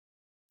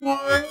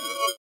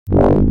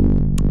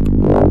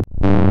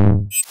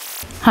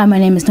Hi, my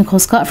name is Nicole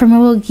Scott from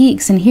Mobile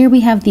Geeks, and here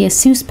we have the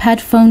ASUS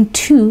Padfone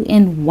 2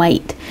 in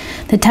white.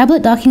 The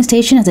tablet docking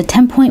station has a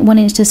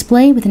 10.1-inch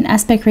display with an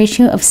aspect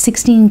ratio of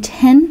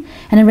 16:10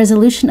 and a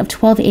resolution of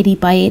 1280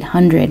 by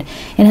 800.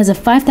 It has a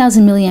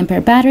 5000 mAh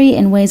battery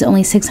and weighs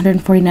only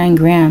 649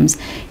 grams.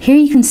 Here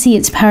you can see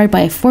it's powered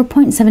by a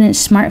 4.7-inch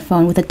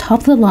smartphone with a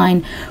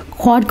top-of-the-line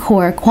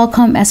quad-core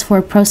Qualcomm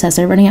S4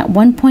 processor running at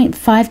 1.5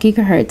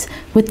 GHz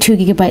with 2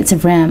 GB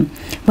of RAM.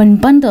 When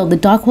bundled, the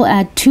dock will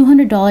add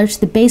 $200 to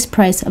the base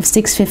price of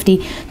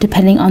 $650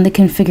 depending on the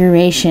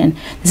configuration.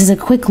 This is a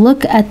quick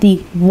look at the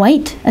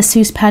white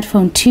ASUS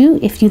Padfone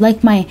 2. If you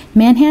like my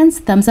man hands,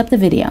 thumbs up the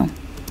video.